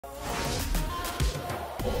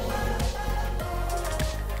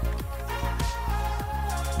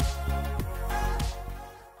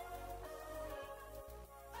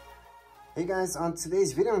Hey guys, on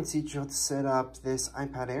today's video, I'm going to teach you how to set up this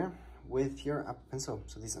iPad Air with your Apple Pencil.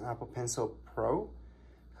 So this is an Apple Pencil Pro.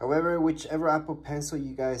 However, whichever Apple Pencil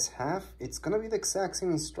you guys have, it's going to be the exact same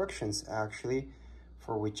instructions actually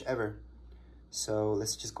for whichever. So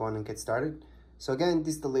let's just go on and get started. So again,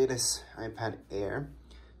 this is the latest iPad Air.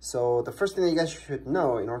 So the first thing that you guys should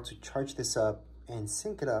know, in order to charge this up and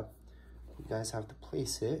sync it up, you guys have to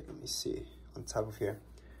place it, let me see, on top of here.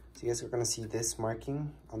 So you guys are going to see this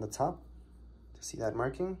marking on the top. See that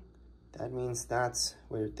marking? That means that's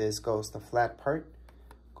where this goes. The flat part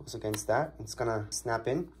goes against that. It's gonna snap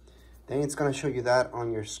in. Then it's gonna show you that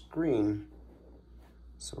on your screen.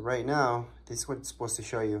 So right now, this is what it's supposed to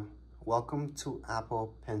show you. Welcome to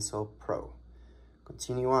Apple Pencil Pro.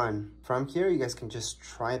 Continue on. From here, you guys can just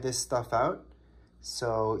try this stuff out.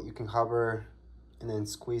 So you can hover and then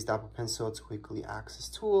squeeze the Apple Pencil to quickly access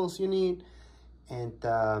tools you need. And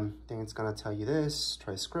then it's gonna tell you this,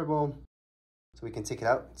 try scribble. So we can take it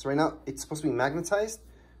out. So right now it's supposed to be magnetized,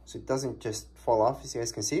 so it doesn't just fall off, as you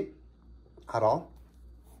guys can see, at all.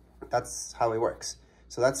 That's how it works.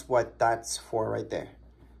 So that's what that's for right there.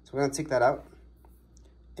 So we're gonna take that out,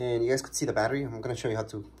 and you guys could see the battery. I'm gonna show you how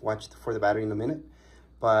to watch for the battery in a minute,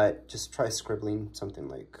 but just try scribbling something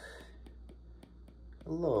like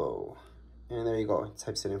hello, and there you go. It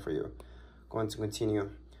types it in for you. Going to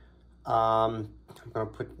continue. I'm gonna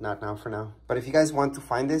put not now for now, but if you guys want to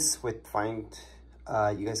find this with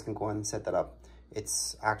you guys can go on and set that up.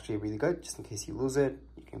 It's actually really good, just in case you lose it,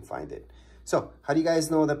 you can find it. So how do you guys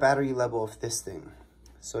know the battery level of this thing?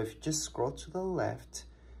 So if you just scroll to the left,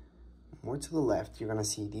 more to the left, you're gonna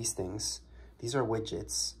see these things. These are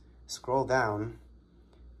widgets. Scroll down,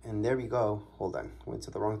 and there we go. Hold on, went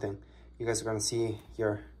to the wrong thing. You guys are gonna see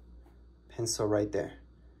your pencil right there.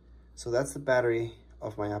 So that's the battery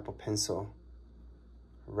of my Apple Pencil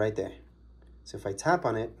right there. So if I tap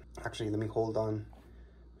on it, actually let me hold on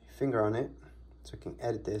my finger on it so I can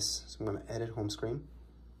edit this. So I'm gonna edit home screen,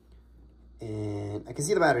 and I can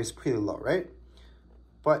see the battery is pretty low, right?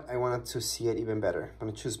 But I wanted to see it even better. I'm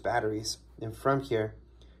gonna choose batteries. And from here,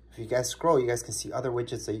 if you guys scroll, you guys can see other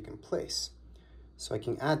widgets that you can place. So I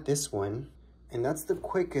can add this one, and that's the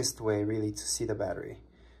quickest way really to see the battery.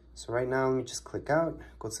 So right now, let me just click out,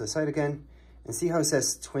 go to the site again, and see how it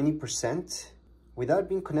says 20% without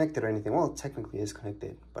being connected or anything. Well, technically it is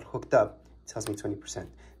connected, but hooked up, it tells me 20%.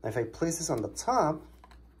 Now if I place this on the top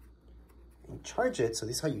and charge it, so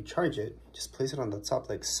this is how you charge it, just place it on the top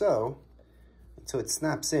like so, until it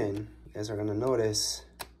snaps in. You guys are gonna notice,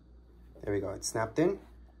 there we go, it snapped in.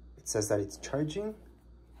 It says that it's charging,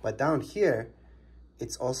 but down here,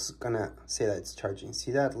 it's also gonna say that it's charging.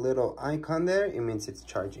 See that little icon there? It means it's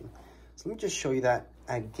charging. So let me just show you that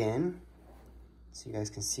again, so you guys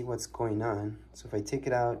can see what's going on. So if I take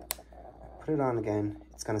it out, put it on again,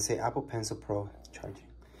 it's gonna say Apple Pencil Pro charging.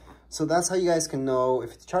 So that's how you guys can know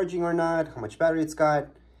if it's charging or not, how much battery it's got,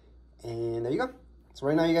 and there you go. So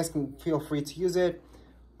right now you guys can feel free to use it.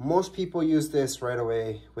 Most people use this right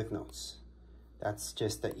away with notes. That's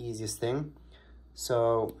just the easiest thing.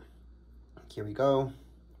 So here we go.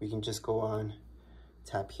 We can just go on,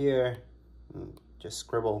 tap here, and just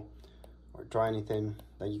scribble or draw anything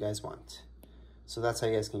that you guys want. So that's how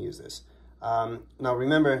you guys can use this. Now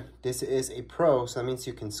remember, this is a Pro, so that means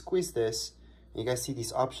you can squeeze this. You guys see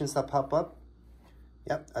these options that pop up?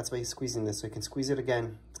 Yep, that's why you're squeezing this. So you can squeeze it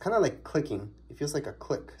again. It's kind of like clicking. It feels like a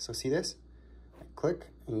click. So see this? I click,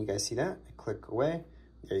 and you guys see that? I click away.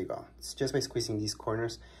 There you go. It's just by squeezing these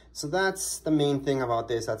corners. So that's the main thing about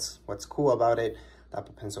this. That's what's cool about it. The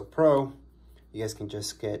Apple Pencil Pro. You guys can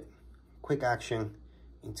just get quick action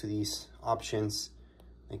into these options.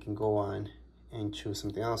 I can go on and choose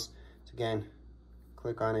something else. So again,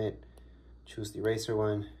 click on it, choose the eraser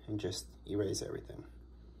one, and just erase everything.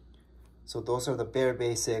 So those are the bare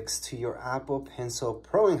basics to your Apple Pencil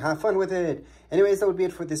Pro, and have fun with it. Anyways, that would be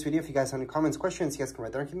it for this video. If you guys have any comments, questions, you guys can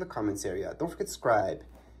write down in the comments area. Don't forget to subscribe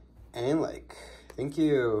and like. Thank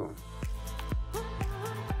you.